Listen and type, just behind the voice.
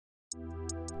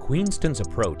Queenston's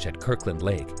approach at Kirkland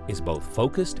Lake is both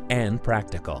focused and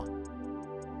practical.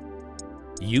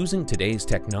 Using today's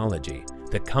technology,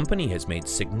 the company has made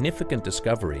significant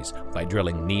discoveries by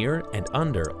drilling near and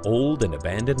under old and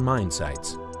abandoned mine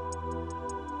sites.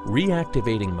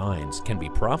 Reactivating mines can be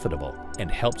profitable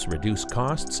and helps reduce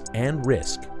costs and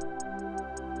risk.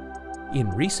 In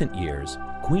recent years,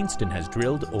 Queenston has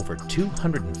drilled over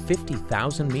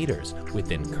 250,000 meters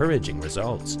with encouraging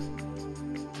results.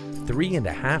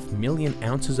 3.5 million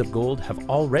ounces of gold have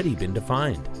already been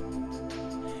defined.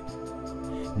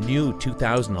 New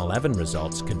 2011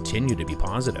 results continue to be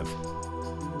positive.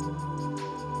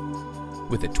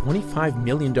 With a $25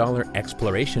 million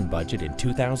exploration budget in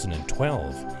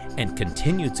 2012 and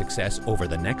continued success over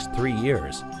the next 3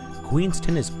 years,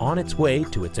 Queenston is on its way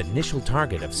to its initial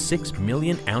target of 6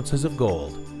 million ounces of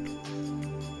gold.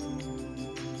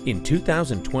 In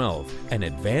 2012, an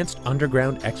advanced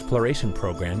underground exploration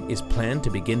program is planned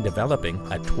to begin developing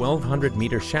a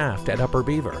 1,200-meter shaft at Upper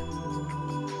Beaver.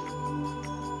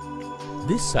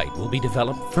 This site will be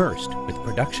developed first, with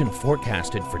production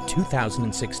forecasted for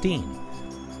 2016.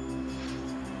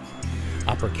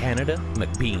 Upper Canada,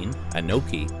 McBean,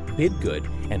 Anoki, Bidgood,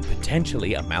 and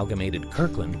potentially amalgamated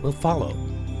Kirkland will follow.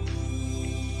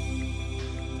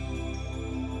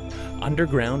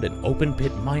 Underground and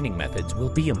open-pit mining methods will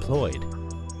be employed.